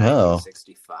like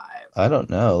 1965? I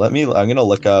don't know. I'm gonna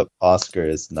look up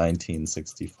Oscars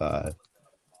 1965.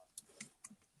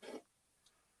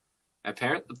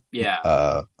 Apparently,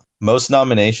 yeah. Most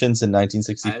nominations in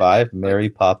 1965: Mary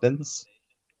Poppins.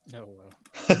 Oh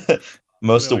wow.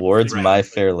 Most awards: My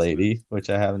Fair Lady,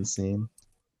 which I haven't seen.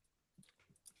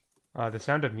 The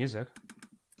Sound of Music.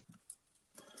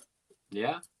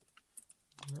 Yeah.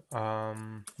 I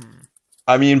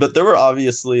mean, but there were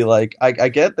obviously like I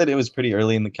get that it was pretty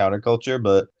early in the counterculture,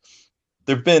 but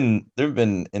there've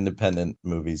been independent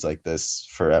movies like this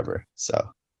forever.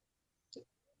 So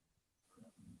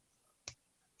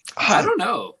I don't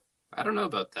know. I don't know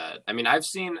about that. I mean, I've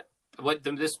seen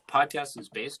this podcast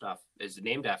is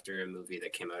named after a movie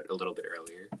that came out a little bit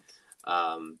earlier.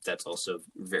 That's also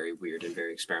very weird and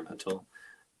very experimental.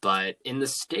 But in the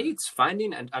States,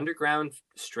 finding underground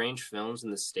strange films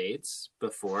in the States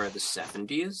before the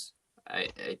 70s,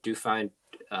 I do find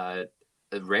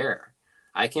rare.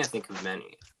 I can't think of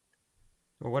many.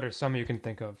 Well, what are some you can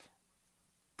think of?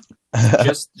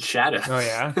 Just Shadows. Oh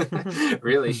yeah,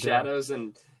 really, Yeah. Shadows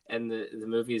and the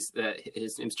movies that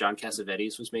his name's John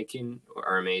Cassavetes was making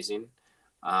are amazing.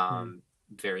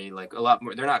 Very like a lot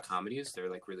more. They're not comedies. They're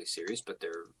like really serious, but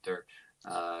they're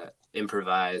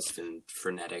improvised and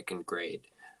frenetic and great.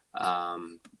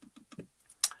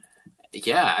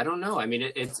 Yeah, I don't know. I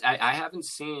mean, I haven't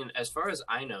seen, as far as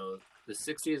I know, the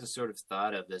 60s is sort of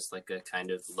thought of as like a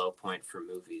kind of low point for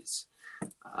movies,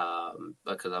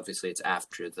 because obviously it's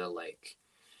after the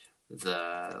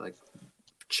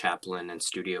Chaplin and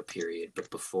studio period, but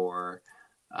before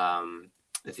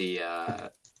the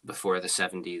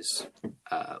 70s,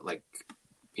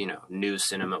 new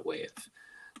cinema wave.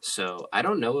 So I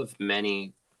don't know of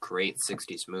many great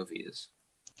 60s movies,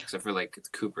 except for like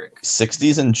Kubrick.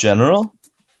 60s in general.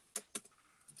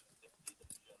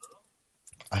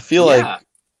 I feel like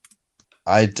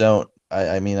I don't.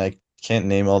 I mean, I can't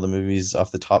name all the movies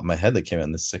off the top of my head that came out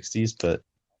in the 60s, but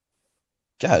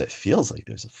God, it feels like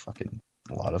there's a fucking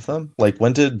lot of them. Like,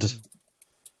 when did?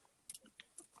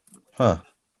 Huh?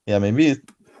 Yeah, maybe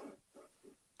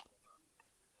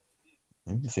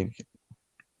think.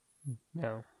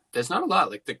 no. There's not a lot.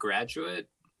 Like The Graduate,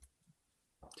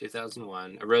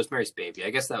 2001, A Rosemary's Baby. I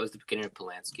guess that was the beginning of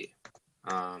Polanski.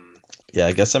 Yeah,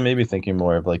 I guess I'm maybe thinking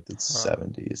more of like the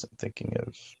 70s. I'm thinking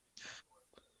of.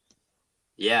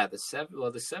 Yeah, the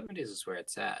 70s is where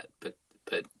it's at, but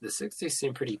the 60s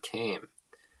seem pretty tame.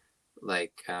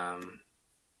 Like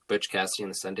Butch Cassidy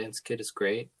and the Sundance Kid is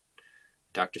great.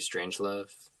 Dr.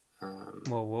 Strangelove.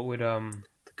 Well, what would The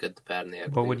Good, the Bad, and the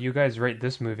Ugly. what would you guys rate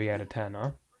this movie out of 10?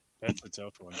 Huh? That's a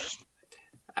tough one.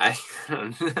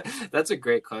 That's a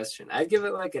great question. I'd give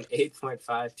it like an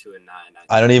 8.5 to a 9.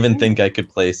 I don't even think I could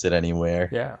place it anywhere.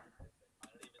 Yeah.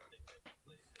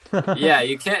 Yeah,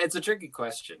 you can't. It's a tricky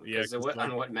question. Yeah, Because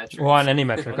on what metric? Well, on any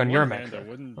metric, on your one hand, metric. I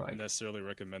wouldn't Like, necessarily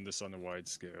recommend this on a wide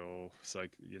scale. It's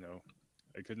like,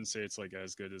 I couldn't say it's like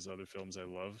as good as other films I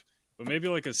love, but maybe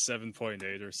like a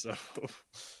 7.8 or so.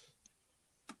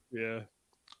 Yeah.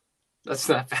 That's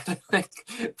not bad. Like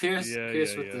Pierce Yeah,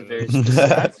 with yeah. the very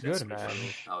That's specific. good, man.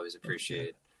 Always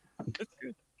appreciate. That's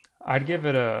good. I'd give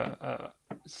it a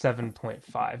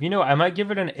 7.5. I might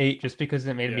give it an 8 just because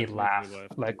it made Yeah, me it made me laugh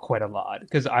laugh. like quite a lot.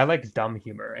 Because I like dumb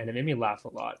humor, and it made me laugh a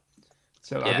lot.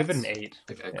 So I'll give it an Yes. 8.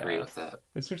 I agree Yeah. with that.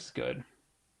 It's just good.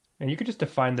 And you could just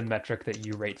define the metric that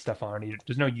you rate stuff on.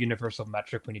 There's no universal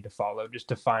metric we need to follow. Just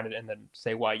define it and then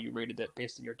say why you rated it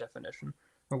based on your definition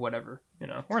or whatever,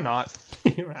 or not.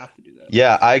 You don't have to do that.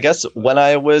 Yeah, I guess when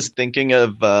I was thinking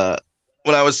of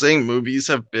when I was saying movies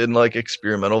have been like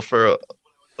experimental for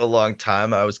a long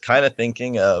time, I was kind of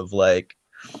thinking of like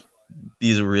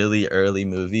these really early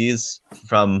movies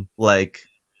from like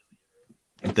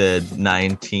the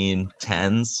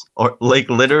 1910s, or like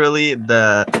literally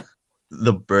the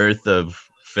birth of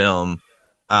film.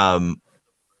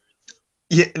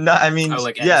 Yeah, no, I mean, Oh,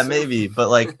 like yeah, Edison? maybe, but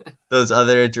like those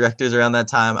other directors around that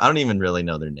time, I don't even really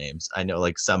know their names. I know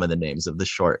like some of the names of the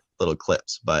short little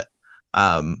clips, but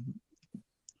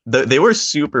they were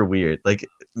super weird. Like,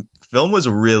 film was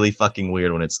really fucking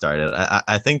weird when it started.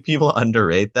 I think people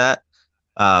underrate that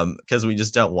because we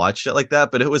just don't watch shit like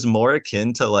that. But it was more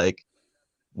akin to like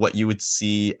what you would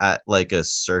see at like a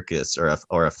circus or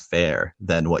a fair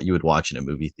than what you would watch in a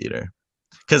movie theater.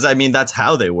 Because I mean, that's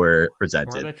how they were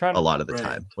presented they trying to- a lot of the Right.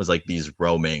 time, was like these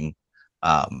roaming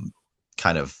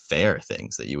kind of fair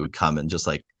things that you would come and just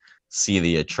like see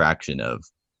the attraction of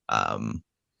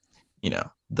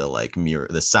the like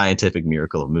the scientific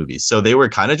miracle of movies. So they were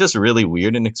kind of just really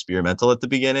weird and experimental at the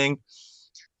beginning,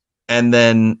 and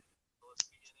then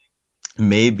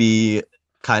maybe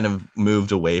kind of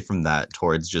moved away from that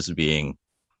towards just being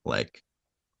like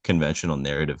conventional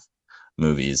narrative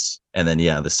movies. And then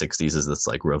the 60s is this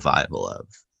like revival of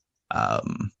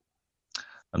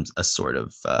a sort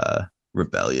of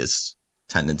rebellious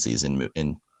tendencies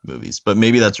in movies. But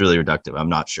maybe that's really reductive. I'm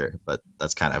not sure, but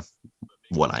that's kind of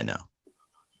what I know.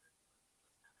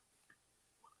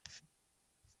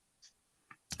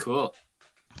 Cool.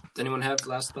 Does anyone have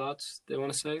last thoughts they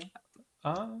want to say?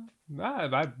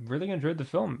 I really enjoyed the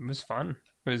film. It was fun.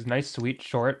 It was nice, sweet,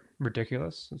 short,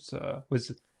 ridiculous.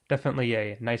 Was definitely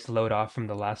a nice load off from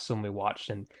the last film we watched,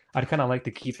 and I'd kind of like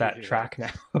to keep that Yeah. track now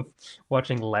of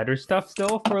watching lighter stuff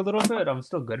still for a little bit. I'm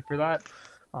still good for that.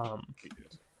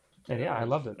 And yeah, I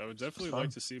loved it. I would definitely like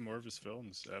to see more of his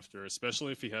films after,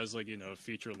 especially if he has like,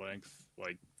 feature length,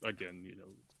 like again,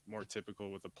 more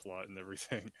typical with the plot and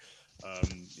everything.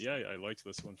 Yeah, I liked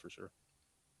this one for sure.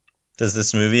 Does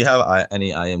this movie have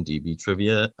any IMDb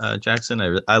trivia, Jackson?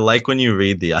 I like when you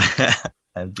read the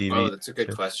IMDb. Oh, that's a good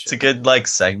It's question. a good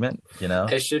segment,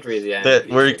 I should read the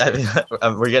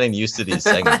IMDb. We're getting used to these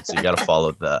segments. So you got to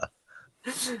follow the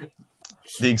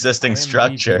existing IMDb,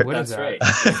 structure. what is That's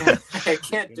that? right. I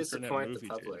can't Internet disappoint the movie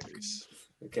public. database.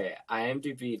 Okay,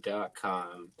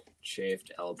 imdb.com,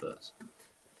 Shaved Elbows.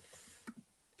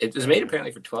 It was made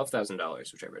apparently for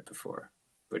 $12,000, which I read before,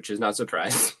 which is not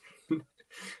surprising.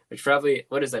 Which probably,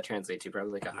 what does that translate to?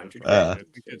 Probably like 100. I think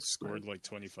it scored like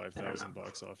 25,000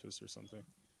 box office or something.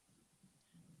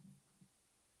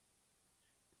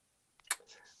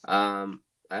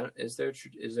 Is there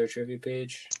a trivia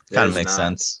page? Kind of There's makes not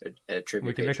sense. A trivia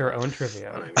We can page make our for- own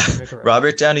trivia. Hold on, We can make our own.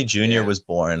 Robert Downey Jr. Yeah, was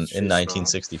born it's in just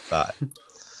 1965.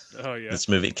 Oh yeah, This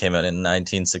movie came out in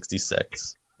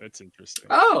 1966. that's interesting.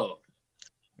 Oh,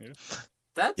 Yeah.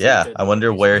 that's a Yeah, good I wonder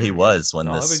location. where he was when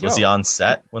Oh, there this we was. He go. on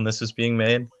set when this was being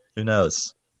made? Who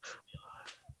knows?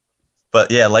 But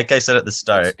yeah, like I said at the That's a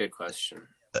start, good question.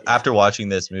 after watching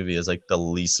this movie, is like the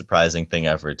least surprising thing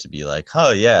ever to be like,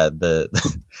 oh yeah,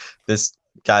 this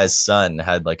guy's son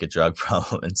had like a drug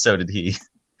problem, and so did he.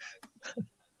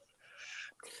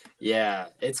 Yeah,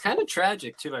 it's kind of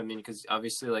tragic too. I mean, because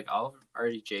obviously, like all of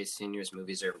RDJ Senior's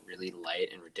movies are really light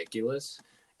and ridiculous,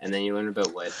 and then you learn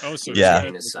about what Oh, so he's Yeah.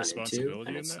 getting his son into, responsibility and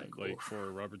in it's that, like, like oof.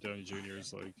 for Robert Downey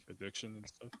Jr.'s like addiction and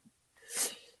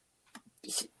stuff.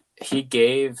 he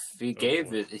gave boy.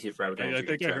 it. He Robert Downey I Jr.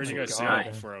 think I heard you guys say God.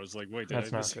 that before. I was like, wait, did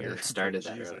That's I not mishear? good. It started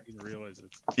that Jeez, I early. didn't realize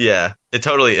it. Yeah, it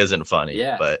totally isn't funny.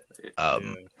 Yeah. But Yeah.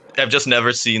 I've just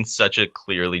never seen such a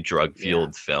clearly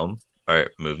drug-fueled film or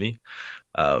movie.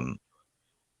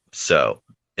 So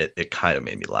it kind of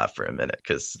made me laugh for a minute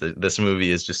because this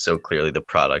movie is just so clearly the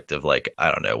product of like,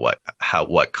 I don't know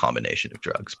what combination of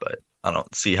drugs, but I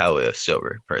don't see how a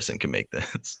sober person can make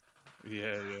this.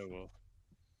 Yeah, well.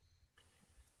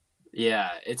 Yeah,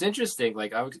 it's interesting.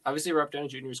 Like, obviously, Robert Downey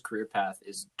Jr.'s career path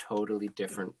is totally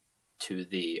different to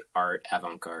the art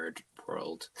avant-garde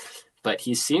world, but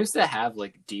he seems to have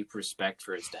like deep respect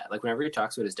for his dad. Like, whenever he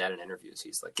talks about his dad in interviews,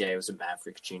 he's like, "Yeah, he was a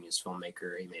maverick genius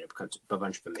filmmaker. He made a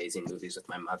bunch of amazing movies with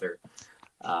my mother."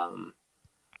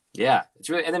 Yeah, it's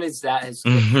really, and then his dad has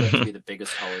to be the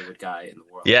biggest Hollywood guy in the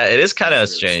world. Yeah, it is kind of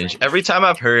It's really strange. strange. Every time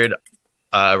I've heard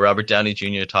Robert Downey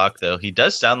Jr. talk, though, he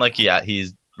does sound like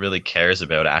he really cares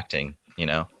about acting.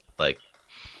 Like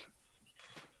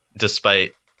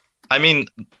despite, I mean,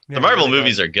 Yeah, the Marvel really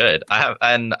movies are good. I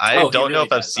Oh, he don't know really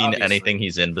if I've does, seen obviously. anything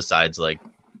he's in besides like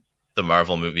the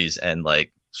Marvel movies and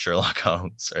like Sherlock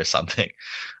Holmes or something.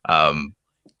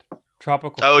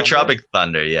 Tropical. Oh, Thunder? Tropic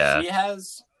Thunder, yeah. He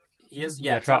has,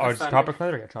 Yeah, Tropic Thunder. Tropic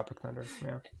Thunder. Yeah, Tropic Thunder.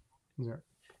 Yeah.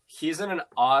 He's in an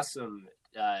awesome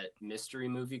mystery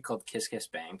movie called Kiss Kiss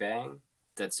Bang Bang.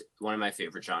 That's one of my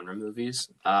favorite genre movies.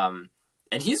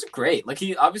 And he's great. Like,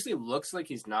 he obviously looks like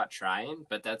he's not trying,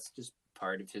 but that's just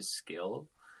part of his skill.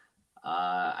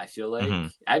 I feel like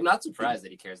Mhm. I'm not surprised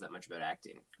that he cares that much about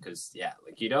acting because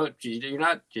like you're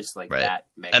not just like Right. that.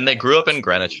 Mega And they grew up in famous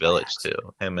Greenwich by Village accident,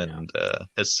 too, him you know? and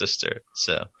his sister.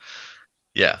 So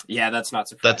yeah, Yeah, that's not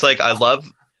surprising. that's like I love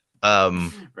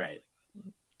right.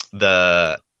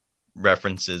 the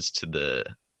references to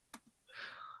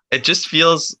it just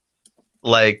feels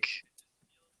like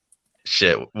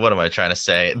shit. What am I trying to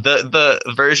say? The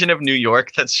version of New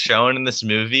York that's shown in this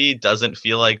movie doesn't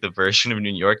feel like the version of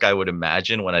New York I would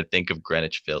imagine when I think of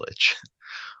Greenwich Village.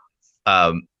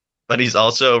 But he's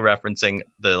also referencing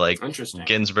the like Interesting.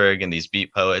 Ginsberg and these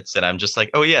beat poets, and I'm just like,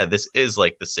 oh yeah, this is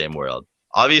like the same world.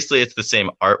 Obviously it's the same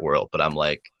art world, but I'm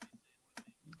like,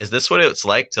 is this what it's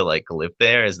like to like live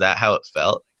there? Is that how it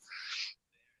felt?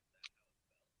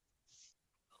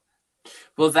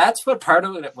 Well, that's what part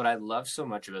of what I love so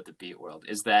much about the beat world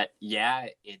is that,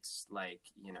 it's like,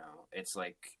 it's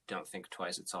like Don't Think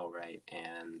Twice, It's All Right,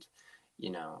 and,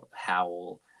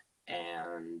 Howl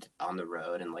and On the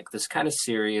Road, and like this kind of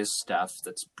serious stuff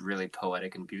that's really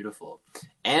poetic and beautiful.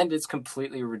 And it's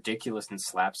completely ridiculous and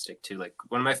slapstick too. Like,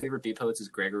 one of my favorite beat poets is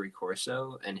Gregory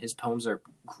Corso, and his poems are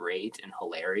great and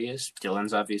hilarious.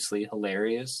 Dylan's obviously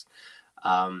hilarious.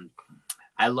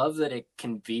 I love that it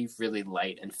can be really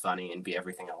light and funny and be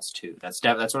everything else too. That's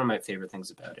one of my favorite things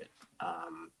about it.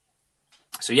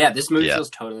 So yeah, this movie feels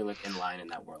totally like in line in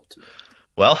that world to me.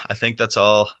 Well, I think that's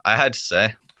all I had to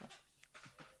say.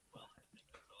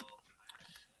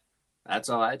 That's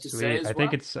all I have to say. Sweet. As I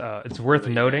think well. it's worth What about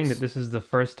you noting guys? that this is the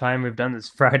first time we've done this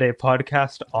Friday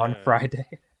podcast on Yeah. Friday.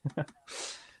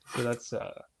 So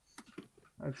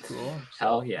that's cool.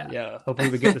 Hell So, yeah. Yeah. Hopefully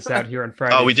we get this out here on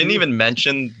Friday. Oh, we didn't too. even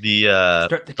mention the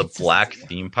Start the black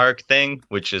consistency. theme park thing,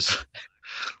 which is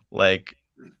like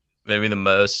maybe the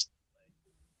most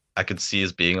I could see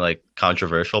as being like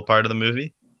controversial part of the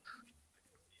movie.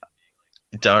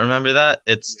 Don't remember that?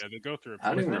 It's Yeah, they go through. I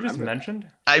don't Wasn't even it just remember that.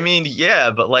 mentioned? I mean,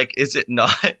 yeah, but like, is it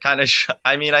not kind of?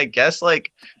 I mean, I guess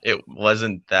like it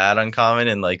wasn't that uncommon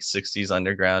in like '60s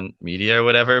underground media or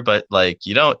whatever, but like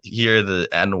you don't hear the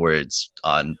N words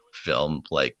on film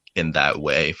like in that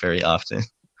way very often.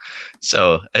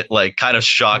 So it like kind of I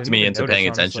shocked didn't me even into notice, paying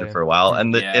attention honestly. for a while,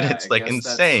 and Yeah, it's I like guess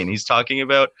insane. He's talking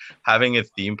about having a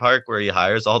theme park where he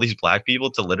hires all these black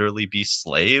people to literally be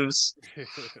slaves.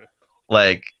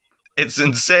 Like, it's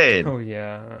insane. Oh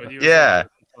yeah. But he was Yeah.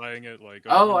 implying it like,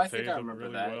 Oh, we'll I pay think I them remember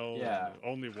really that, well, yeah. and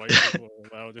only white people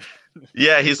are allowed it.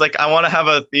 Yeah, he's like, I want to have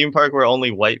a theme park where only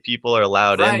white people are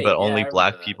allowed in, Right, but yeah, only I remember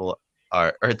black that. people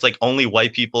are, or it's like only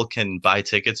white people can buy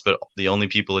tickets, but the only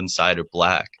people inside are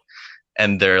black.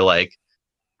 And they're like,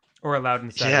 Or allowed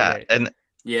inside. yeah, Right. and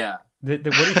Yeah. What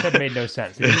he said made no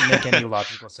sense. It didn't make any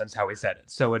logical sense how he said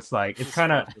it. So it's like it's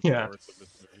kind of yeah, Parts of the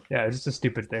movie. yeah. It's just a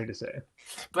stupid thing to say.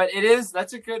 But it is.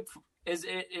 That's a good.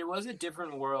 It was a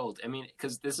different world. I mean,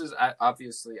 because this is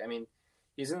obviously. I mean,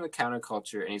 he's in the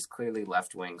counterculture and he's clearly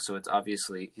left wing. So he's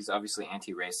obviously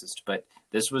anti-racist. But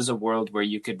this was a world where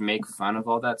you could make fun of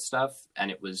all that stuff,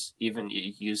 and it was even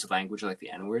you use language like the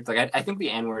N word. Like I think the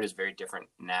N word is very different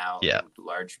now Yeah. in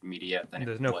large media than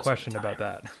There's it no was question at the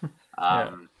about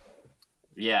time. that.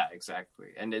 Yeah, exactly.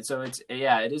 And it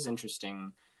is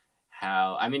interesting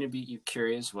how it'd be you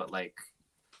curious what like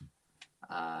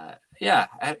I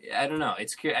don't know.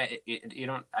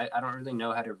 I don't really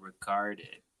know how to regard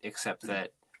it except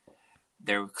that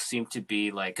there seem to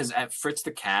be like because Fritz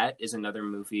the Cat is another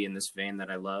movie in this vein that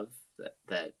I love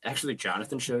that actually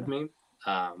Jonathan showed me.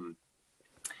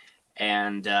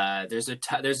 And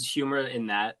there's humor in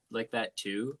that like that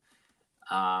too.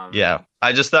 yeah,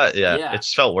 I just thought, yeah, Yeah. it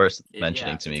just felt worth Yeah,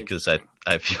 mentioning to me it's because interesting.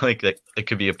 I feel like that it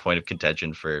could be a point of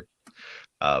contention for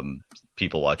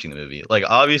people watching the movie. Like,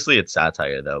 obviously it's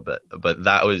satire though, but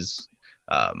that was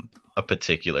a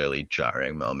particularly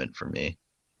jarring moment for me.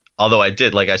 Although I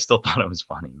still thought it was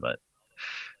funny, but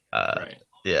Right.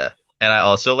 yeah. And I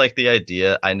also like the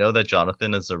idea. I know that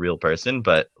Jonathan is a real person,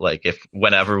 but like if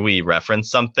whenever we reference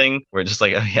something, we're just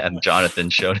like, oh yeah, Jonathan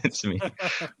showed it to me.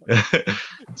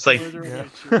 It's like, Literally Yeah.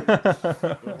 true.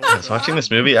 I was watching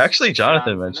this movie. Actually,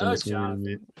 Jonathan Jonathan, mentioned oh, this movie to me.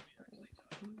 Jonathan.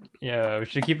 Yeah, we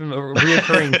should keep him a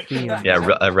reoccurring theme. Yeah,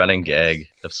 a running gag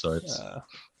of sorts.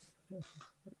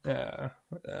 Yeah.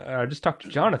 Just talk to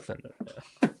Jonathan.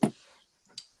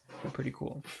 Pretty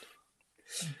cool.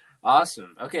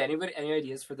 Awesome. Okay. Any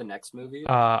ideas for the next movie?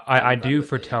 I do Probably,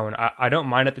 for yeah. tone. I don't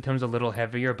mind that the tone's a little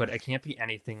heavier, but it can't be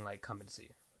anything like Come and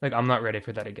See. Like I'm not ready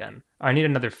for that again. I need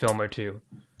another film or two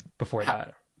before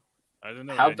that. I don't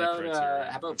know. How any about criteria.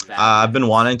 how about I've Badlands? been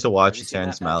wanting to watch Have you a seen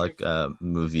Terrence that, Malick Patrick?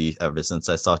 movie ever since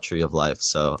I saw Tree of Life.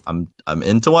 So I'm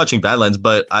into watching Badlands,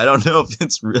 but I don't know if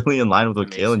it's really in line with what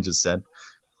Amazing. Kaylin just said.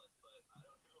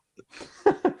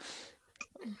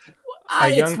 A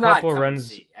young It's not couple Come and runs.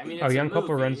 See. I mean, A it's young couple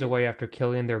movie. runs away after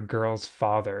killing their girl's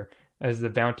father. As the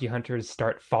bounty hunters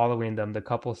start following them, the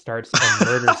couple starts a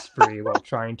murder spree while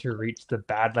trying to reach the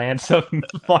Badlands of I mean,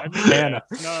 Montana.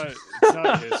 it's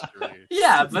not history.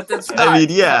 Yeah, but that's. I not- mean,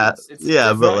 yeah, it's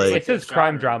yeah, but, different. like- It says It's a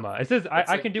crime genre. drama. It says I It's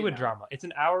like, can do you a know. drama. It's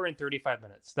an hour and 35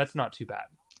 minutes. That's not too bad.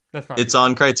 That's not. It's too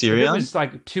on bad. If it Criterion. was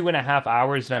like 2.5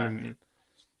 hours, then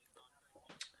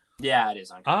Yeah, it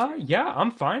is on. Criterion. yeah, I'm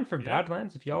fine for Yeah.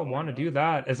 Badlands if y'all Why want to not? do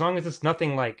that. As long as it's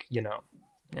nothing like yeah.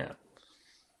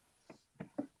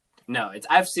 No,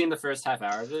 I've seen the first half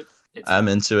hour of it. It's I'm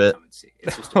into it. Come and See.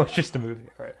 It's just. Oh, it's just a movie.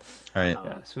 All right. All right,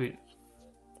 Yeah, sweet.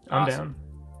 I'm Awesome.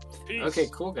 down. Peace. Okay,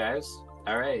 cool guys.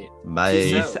 All right. bye.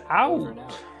 Peace Peace Over and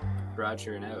out. out.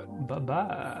 Roger and out. Bye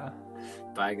bye.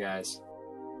 Bye guys.